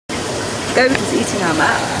Goat is eating our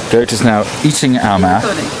map. Goat is now eating our map.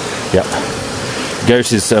 Yep.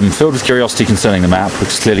 Goat is filled with curiosity concerning the map, which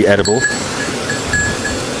is clearly edible.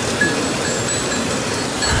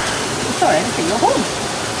 Sorry, I think you're home.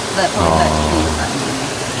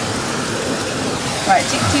 Right,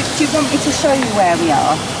 do you want me to show you where we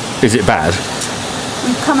are? Is it bad?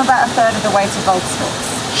 We've come about a third of the way to Volkswagen.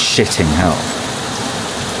 Shitting hell.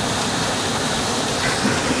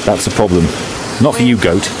 That's a problem. Not for you,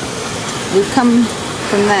 goat. We've come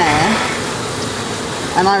from there,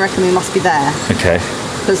 and I reckon we must be there. Okay.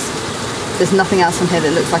 Because there's nothing else on here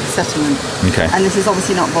that looks like a settlement. Okay. And this is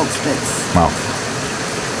obviously not Volkswagen.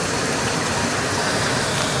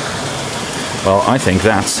 Well, I think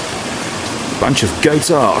that's a bunch of goat's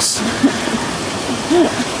arse.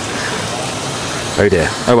 Oh dear.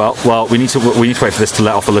 Oh well. We need to wait for this to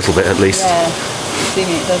let off a little bit at least. Yeah.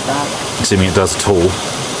 Assuming it does that. Assuming it does at all.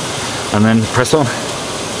 And then press on.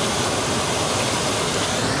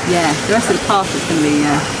 Yeah. The rest of the path is going to be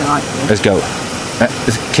delightful. Let's go.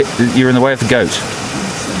 You're in the way of the goat.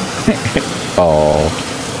 Oh,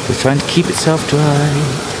 it's trying to keep itself dry.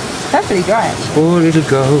 Perfectly dry, actually. Poor little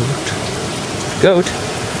goat. Goat.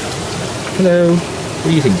 Hello. What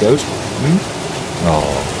do you think, goat?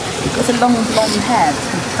 Oh. It's a long blonde hair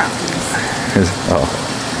that's been trapped in this. Oh.